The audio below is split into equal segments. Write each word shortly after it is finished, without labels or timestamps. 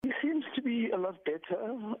a lot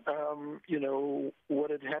better. What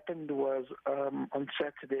had happened was on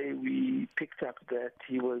Saturday we picked up that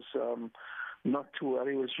he was not too well.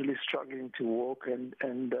 He was really struggling to walk, and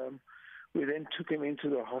we then took him into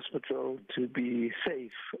the hospital to be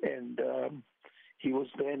safe. And he was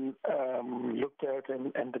then looked at,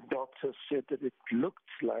 and the doctor said that it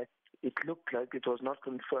looked like it was not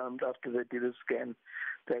confirmed after they did a scan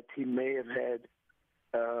that he may have had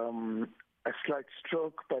a slight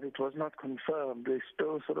stroke, but it was not confirmed. They're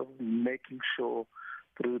still sort of making sure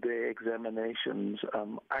through their examinations.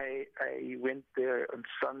 I went there on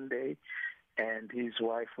Sunday, and his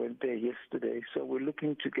wife went there yesterday. So we're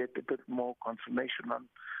looking to get a bit more confirmation on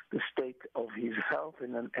the state of his health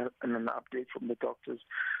and an update from the doctors.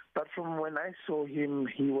 But from when I saw him,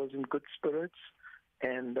 he was in good spirits.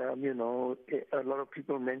 And, a lot of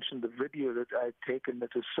people mentioned the video that I had taken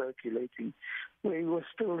that was circulating, where he was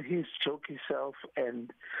still his jokey self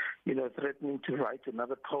and, threatening to write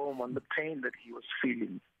another poem on the pain that he was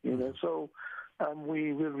feeling, So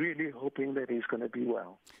we're really hoping that he's going to be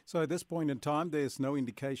well. So at this point in time, there's no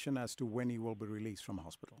indication as to when he will be released from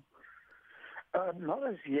hospital? Not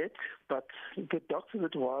as yet, but the doctor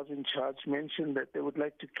that was in charge mentioned that they would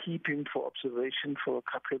like to keep him for observation for a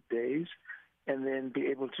couple of days, and then be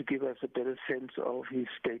able to give us a better sense of his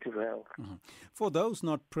state of health. Mm-hmm. For those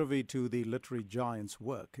not privy to the literary giant's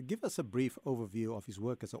work, give us a brief overview of his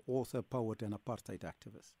work as an author, poet, and apartheid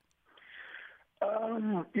activist.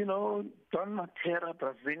 Don Mattera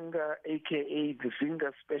Bravinga, a.k.a. the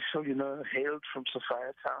Vinga Special, hailed from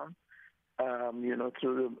Sophiatown,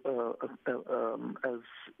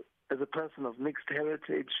 as a person of mixed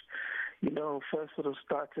heritage. First sort of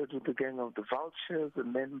started with the gang of the Vultures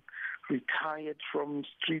and then retired from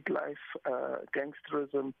street life,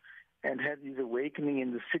 gangsterism, and had his awakening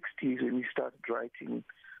in the 60s when he started writing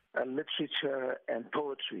literature and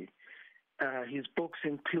poetry. His books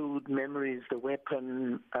include Memories, The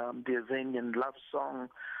Weapon, The Azanian Love Song,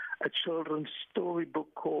 a children's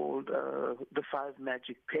storybook called The Five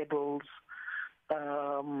Magic Pebbles,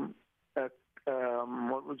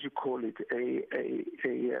 what would you call it?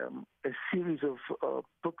 A series of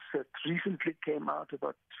books that recently came out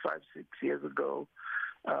about 5-6 years ago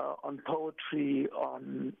on poetry,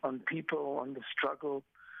 on people, on the struggle.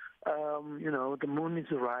 The moon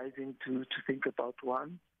is arising to think about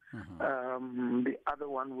one. Mm-hmm. The other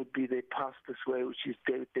one would be They Passed This Way, which is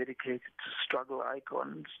dedicated to struggle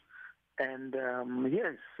icons. And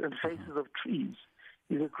and Faces of Trees.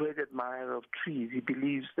 He's a great admirer of trees. He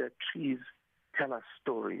believes that trees tell us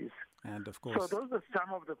stories. And of course, so those are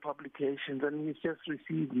some of the publications, and he's just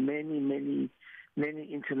received many, many,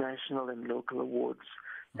 many international and local awards.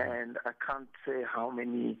 Mm-hmm. And I can't say how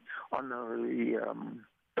many honorary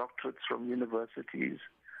doctorates from universities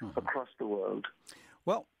across the world.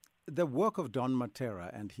 Well, the work of Don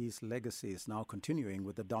Mattera and his legacy is now continuing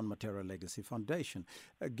with the Don Mattera Legacy Foundation.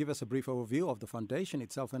 Give us a brief overview of the foundation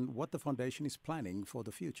itself and what the foundation is planning for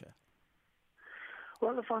the future.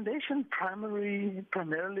 Well, the foundation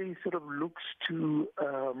primarily sort of looks to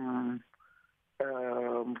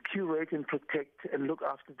curate and protect and look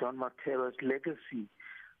after Don Mattera's legacy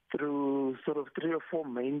through sort of 3 or 4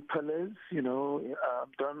 main pillars.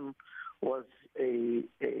 Don was a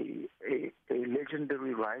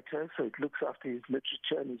legendary writer, so it looks after his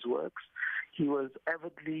literature and his works. He was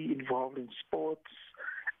avidly involved in sports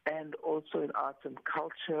and also in arts and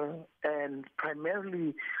culture, and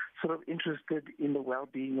primarily sort of interested in the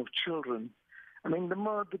well-being of children. I mean, the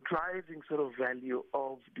driving sort of value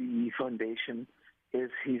of the foundation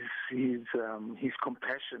is his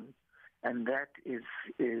compassion, and that is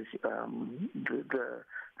the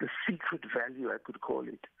secret value, I could call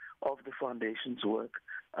it, of the foundation's work,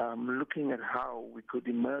 looking at how we could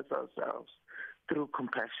immerse ourselves through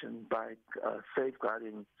compassion by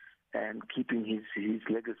safeguarding and keeping his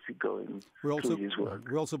legacy going through his work.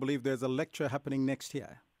 We also believe there's a lecture happening next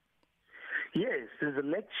year. Yes, there's a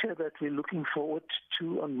lecture that we're looking forward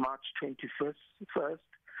to on March 21st,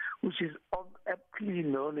 which is aptly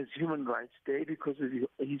known as Human Rights Day because of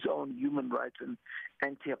his own human rights and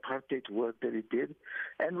anti-apartheid work that he did.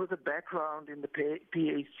 And with a background in the PAC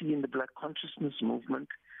and the Black Consciousness Movement,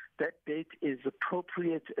 that date is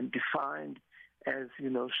appropriate and defined as,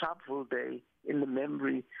 Sharpeville Day in the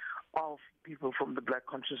memory of people from the Black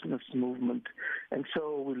Consciousness Movement. And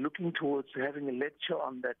so we're looking towards having a lecture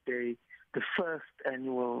on that day, the first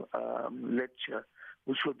annual lecture,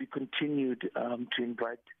 which will be continued to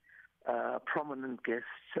invite prominent guests,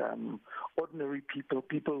 ordinary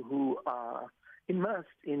people who are immersed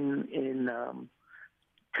in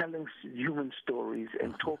telling human stories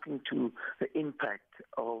and talking to the impact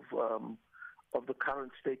of of the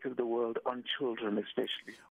current state of the world on children especially.